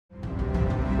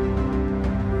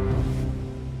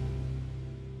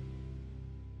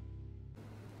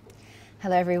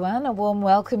Hello everyone, a warm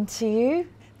welcome to you.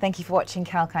 Thank you for watching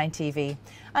Kalkine TV.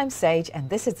 I'm Sage and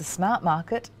this is the Smart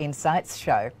Market Insights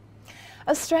Show.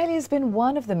 Australia has been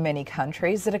one of the many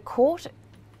countries that are caught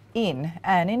in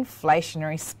an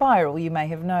inflationary spiral, you may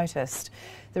have noticed.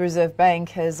 The Reserve Bank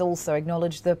has also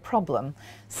acknowledged the problem,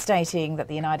 stating that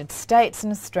the United States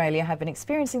and Australia have been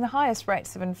experiencing the highest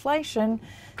rates of inflation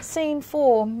seen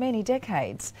for many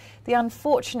decades. The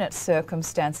unfortunate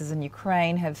circumstances in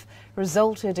Ukraine have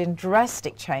resulted in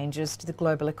drastic changes to the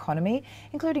global economy,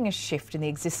 including a shift in the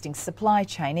existing supply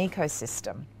chain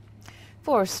ecosystem.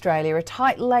 For Australia, a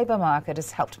tight labour market has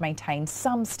helped maintain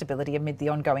some stability amid the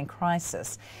ongoing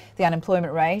crisis. The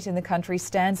unemployment rate in the country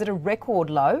stands at a record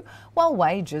low, while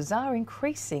wages are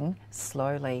increasing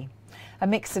slowly. A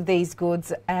mix of these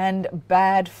goods and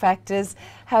bad factors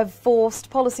have forced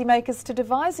policymakers to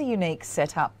devise a unique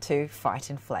setup to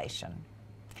fight inflation.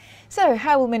 So,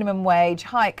 how will minimum wage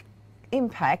hike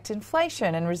impact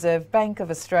inflation and Reserve Bank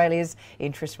of Australia's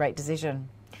interest rate decision?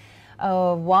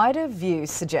 A wider view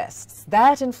suggests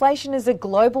that inflation is a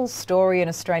global story and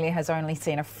Australia has only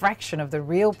seen a fraction of the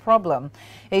real problem.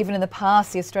 Even in the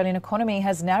past, the Australian economy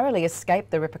has narrowly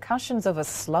escaped the repercussions of a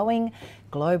slowing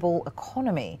global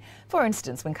economy. For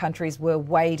instance, when countries were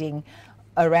wading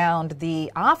around the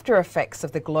after effects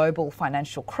of the global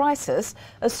financial crisis,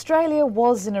 Australia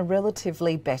was in a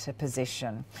relatively better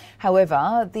position.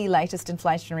 However, the latest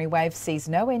inflationary wave sees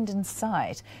no end in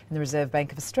sight, and the Reserve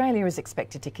Bank of Australia is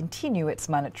expected to continue its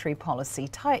monetary policy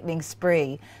tightening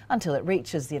spree until it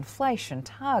reaches the inflation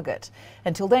target.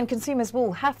 Until then, consumers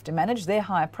will have to manage their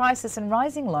higher prices and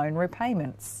rising loan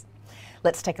repayments.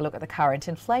 Let's take a look at the current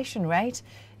inflation rate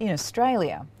in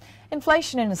Australia.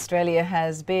 Inflation in Australia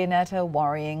has been at a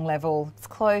worrying level. It's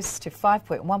close to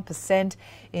 5.1%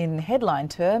 in headline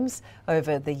terms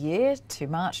over the year to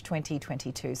March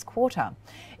 2022's quarter.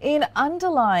 In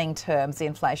underlying terms, the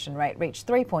inflation rate reached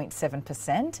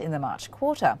 3.7% in the March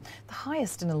quarter, the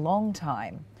highest in a long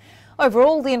time.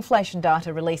 Overall, the inflation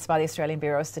data released by the Australian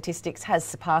Bureau of Statistics has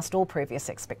surpassed all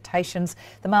previous expectations.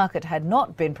 The market had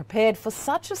not been prepared for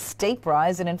such a steep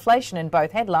rise in inflation in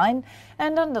both headline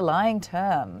and underlying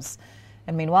terms.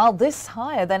 And meanwhile, this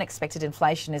higher than expected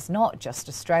inflation is not just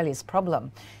Australia's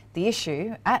problem. The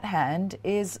issue at hand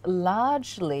is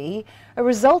largely a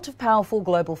result of powerful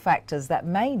global factors that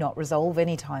may not resolve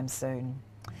anytime soon.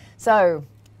 So,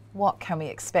 what can we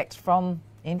expect from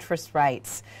interest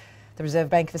rates? The Reserve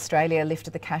Bank of Australia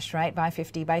lifted the cash rate by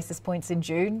 50 basis points in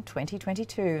June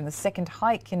 2022, in the second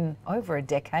hike in over a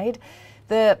decade.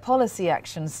 The policy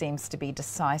action seems to be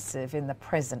decisive in the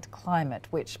present climate,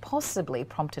 which possibly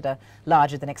prompted a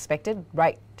larger than expected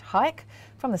rate hike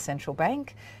from the central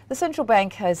bank. The central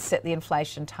bank has set the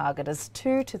inflation target as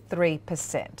 2 to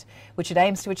 3%, which it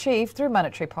aims to achieve through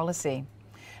monetary policy.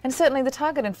 And certainly the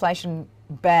target inflation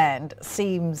band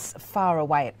seems far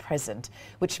away at present,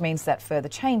 which means that further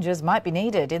changes might be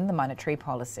needed in the monetary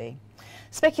policy.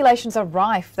 Speculations are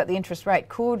rife that the interest rate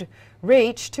could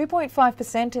reach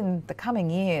 2.5% in the coming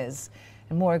years,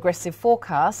 and more aggressive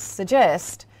forecasts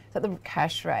suggest that the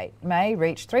cash rate may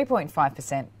reach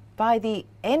 3.5% by the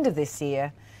end of this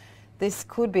year. This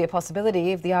could be a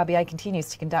possibility if the RBA continues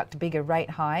to conduct bigger rate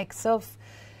hikes of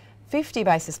 50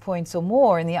 basis points or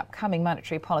more in the upcoming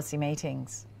monetary policy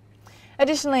meetings.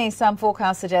 Additionally, some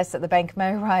forecasts suggest that the bank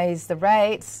may raise the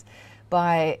rates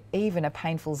by even a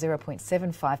painful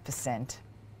 0.75%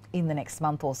 in the next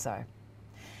month or so.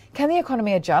 Can the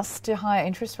economy adjust to higher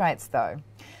interest rates though?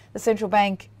 The central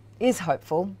bank is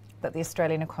hopeful that the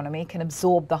Australian economy can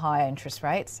absorb the higher interest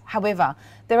rates. However,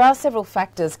 there are several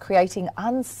factors creating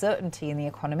uncertainty in the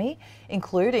economy,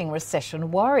 including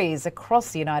recession worries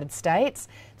across the United States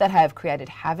that have created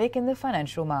havoc in the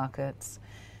financial markets.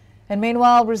 And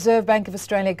meanwhile, Reserve Bank of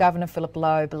Australia Governor Philip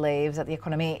Lowe believes that the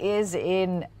economy is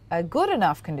in a good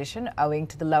enough condition owing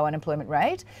to the low unemployment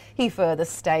rate. He further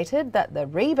stated that the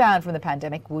rebound from the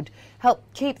pandemic would help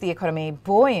keep the economy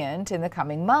buoyant in the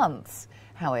coming months.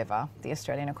 However, the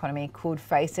Australian economy could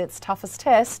face its toughest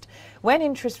test when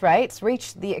interest rates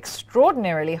reach the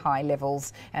extraordinarily high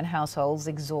levels and households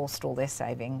exhaust all their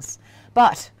savings.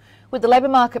 But with the labour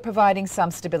market providing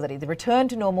some stability, the return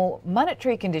to normal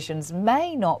monetary conditions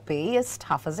may not be as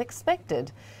tough as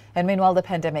expected. And meanwhile, the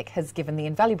pandemic has given the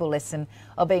invaluable lesson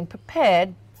of being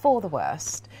prepared for the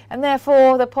worst. And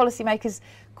therefore, the policymakers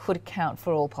could account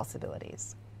for all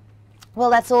possibilities. Well,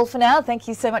 that's all for now. Thank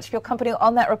you so much for your company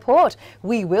on that report.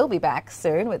 We will be back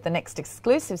soon with the next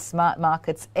exclusive Smart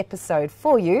Markets episode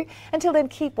for you. Until then,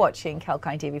 keep watching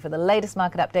Kalkine TV for the latest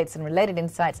market updates and related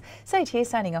insights. Sage here,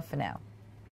 signing off for now.